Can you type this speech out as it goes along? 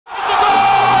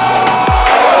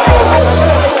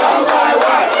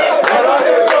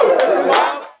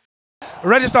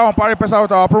Register on PariPesa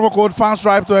with our promo code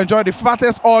FANSTRIPE to enjoy the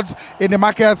fattest odds in the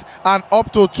market and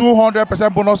up to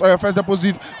 200% bonus on your first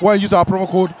deposit when you use our promo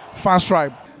code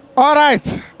FANSTRIPE. All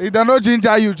right, if they no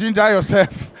ginger you, ginger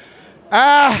yourself.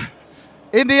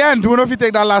 In the end, we don't know if you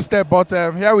take that last step, but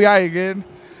here we are again.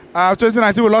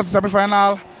 2019, we lost the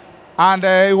semi-final, and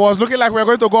it was looking like we were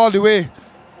going to go all the way.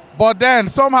 But then,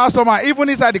 somehow, even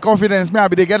inside the confidence,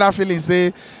 maybe they get that feeling,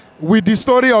 say, with the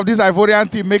story of this Ivorian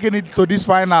team making it to this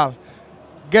final,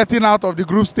 getting out of the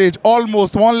group stage,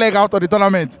 almost one leg out of the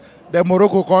tournament, then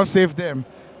Morocco can't save them.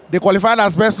 They qualified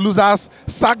as best losers,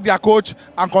 sacked their coach,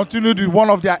 and continued with one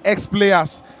of their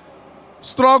ex-players.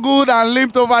 Struggled and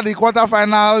limped over the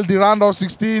quarterfinal, the round of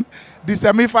 16, the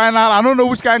semi-final. I don't know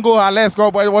which kind goal Alex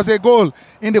got, but it was a goal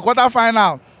in the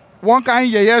quarterfinal. One kind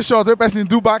shot, the person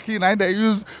do back in, and they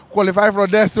use qualify from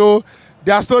there. So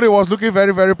their story was looking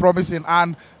very, very promising.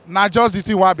 And not just the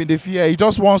team who have been the fear. He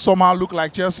just wants somehow look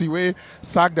like Chelsea, where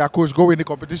sack their coach, go win the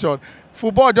competition.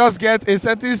 Football just get a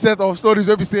certain set of stories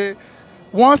where we say,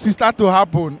 once it start to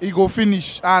happen, it go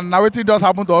finish. And now it does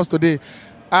happen to us today.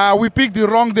 We picked the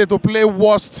wrong day to play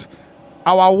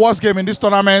our worst game in this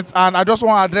tournament, and I just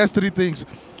want to address three things.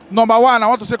 Number one, I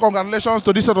want to say congratulations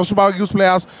to this set of Super Eagles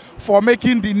players for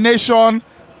making the nation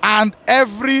and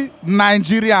every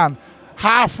Nigerian,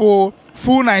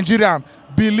 full Nigerian,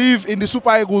 believe in the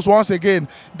Super Eagles once again.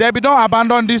 They don't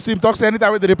abandon this team, talk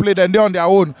anytime they play, then they're on their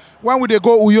own. When would they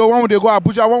go Uyo, when would they go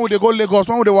Abuja, when would they go Lagos,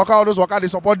 when would they work out, all those work out, they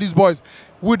support these boys.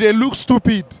 Would they look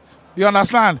stupid? You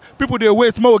understand? People, they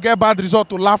wait more, get bad result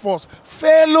to laugh us.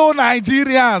 Fellow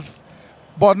Nigerians.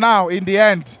 But now, in the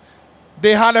end,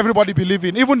 they had everybody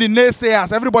believing. Even the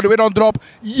naysayers, everybody we don't drop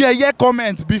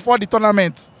comments before the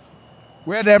tournament.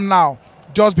 We're them now,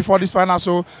 just before this final.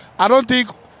 So I don't think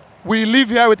we live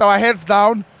here with our heads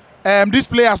down. These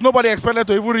players, nobody expected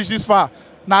to even reach this far.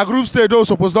 Now group stage, those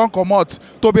supposed don't come out.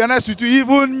 To be honest with you,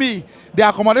 even me, the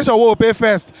accommodation will pay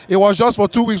first. It was just for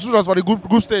 2 weeks, which was for the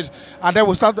group stage, and then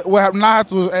we have now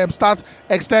to start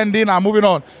extending and moving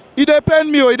on. It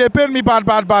pain me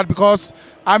bad because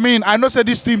I mean I know say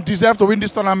this team deserve to win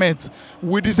this tournament.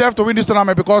 We deserve to win this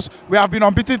tournament because we have been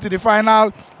unbeaten to the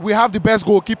final. We have the best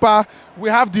goalkeeper, we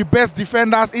have the best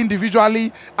defenders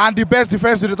individually, and the best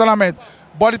defense in the tournament.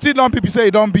 But the thing don't people say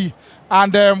it don't be.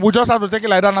 And we just have to take it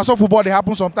like that. And so football, they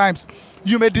happen sometimes.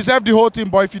 You may deserve the whole team,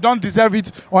 but if you don't deserve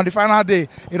it on the final day,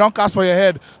 it don't cast for your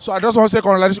head. So I just want to say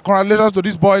congratulations to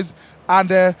these boys.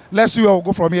 And let's see where we'll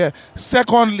go from here.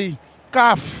 Secondly,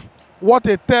 CAF. What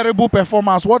a terrible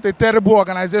performance. What a terrible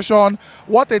organization.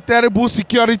 What a terrible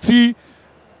security,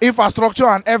 infrastructure,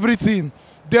 and everything.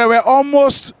 There were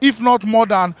almost, if not more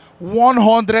than,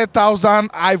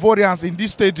 100,000 Ivorians in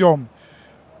this stadium.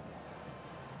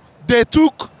 They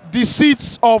took the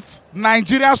seats of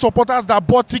Nigerian supporters that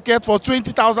bought tickets for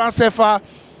 20,000 CFA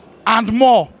and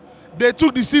more. They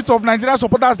took the seats of Nigerian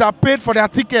supporters that paid for their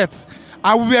tickets,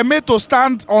 and we were made to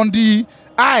stand on the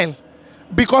aisle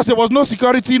because there was no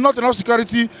security, not enough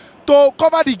security to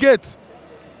cover the gate.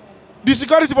 The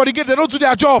security for the gate, they don't do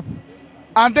their job.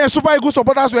 And then Super Eagles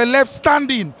supporters were left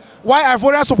standing. While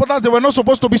Ivorian supporters, they were not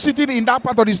supposed to be sitting in that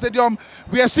part of the stadium.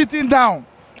 We are sitting down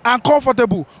and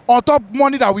comfortable on top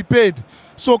money that we paid.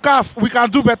 So CAF, we can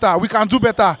do better. We can do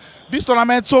better. This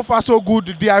tournament so far so good.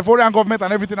 The Ivorian government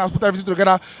and everything has put everything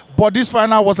together. But this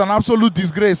final was an absolute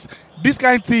disgrace. This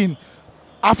kind of thing,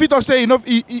 I feel to say enough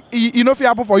it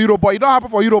happen for Europe, but it don't happen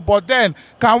for Europe. But then,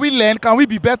 can we learn? Can we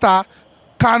be better?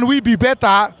 Can we be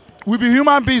better? We be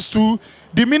human beings too.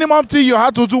 The minimum thing you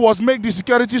had to do was make the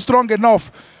security strong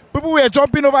enough. People were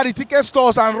jumping over the ticket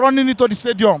stores and running into the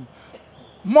stadium.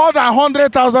 More than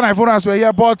 100,000 Ivorians were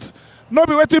here, but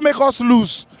nobody waiting to make us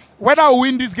lose. Whether we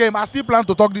win this game, I still plan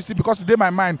to talk this thing because it's in my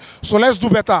mind. So let's do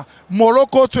better.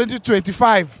 Morocco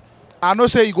 2025. I know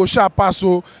say you go sharp pass,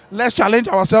 so let's challenge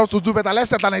ourselves to do better.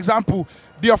 Let's set an example.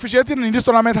 The officiating in this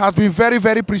tournament has been very,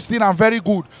 very pristine and very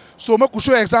good. So make we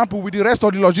show an example with the rest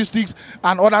of the logistics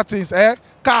and other things.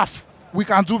 CAF, we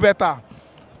can do better.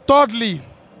 Thirdly,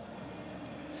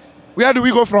 where do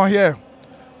we go from here?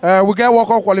 We get World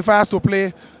Cup qualifiers to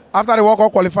play. After the World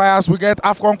Cup qualifiers, we get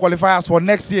AFCON qualifiers for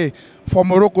next year for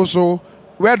Morocco. So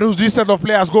where does this set of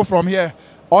players go from here?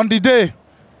 On the day,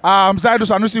 Zaidu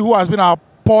Sanusi, who has been our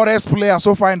poorest player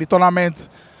so far in the tournament,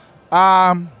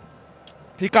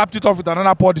 he capped it off with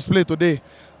another poor display today.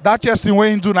 That chest in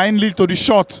way into nine lead to the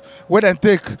shot where they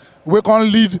take, we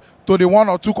can lead to the 1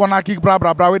 or 2 corner kick,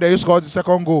 where they scored the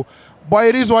second goal. But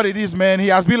it is what it is, man. He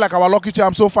has been like our lucky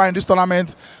charm so far in this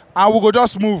tournament, and we go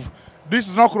just move. This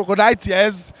is not crocodile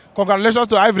tears. Congratulations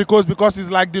to Ivory Coast because it's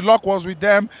like the luck was with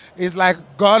them. It's like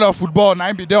God of football,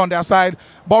 9 be there on their side.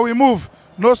 But we move.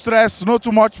 No stress, no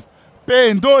too much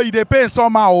pain, though they pain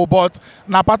somehow, but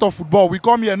na part of football. We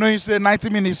come here knowing say 90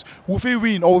 minutes we feel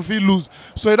win or we feel lose.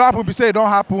 So it don't happen, we say it don't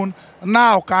happen.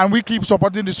 Now can we keep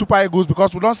supporting the Super Eagles,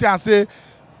 because we don't say and say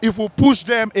if we push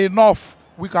them enough,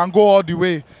 we can go all the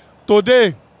way.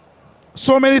 Today,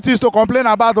 so many things to complain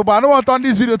about, but I don't want to turn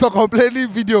this video to complaining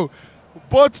video.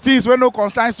 Both things when no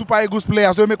concern Super Eagles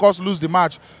players will make us lose the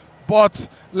match. But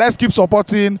let's keep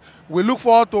supporting. We look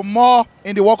forward to more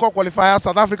in the World Cup qualifiers.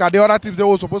 South Africa, the other teams they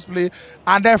were supposed to play.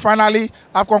 And then finally,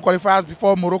 AFCON qualifiers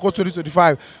before Morocco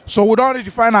 2025. So we don't reach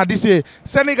the final this year.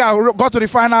 Senegal got to the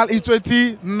final in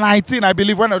 2019, I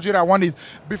believe, when Nigeria won it.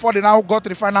 Before they now got to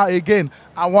the final again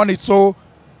and won it. So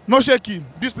no shaking.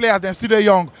 These players, they're still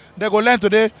young. They go learn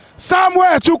today.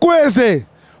 Somewhere, Chukwueze.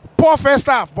 Poor first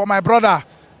half. But my brother,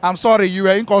 I'm sorry, you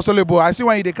were inconsolable. I see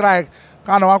when they cry.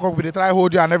 Kind of walk up with the try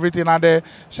hold you and everything, and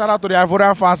shout out to the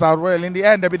Ivorian fans as well. In the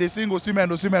end, they be the single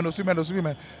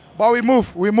Osimhen. But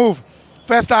we move.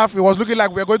 First half, it was looking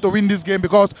like we were going to win this game,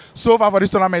 because so far for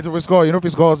this tournament, we score, you know, if it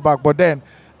scores back. But then,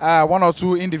 one or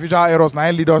two individual errors now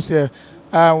lead us here.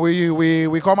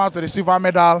 We come out to the silver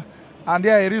medal, and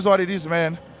yeah, it is what it is,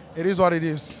 man. It is what it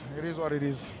is. It is what it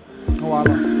is. Oh, wow.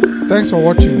 Thanks for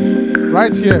watching.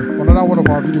 Right here, another one of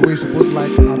our videos where you're supposed to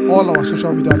like, and all our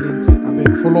social media links. I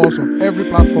beg, follow us on every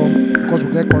platform, because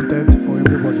we get content for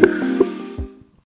everybody.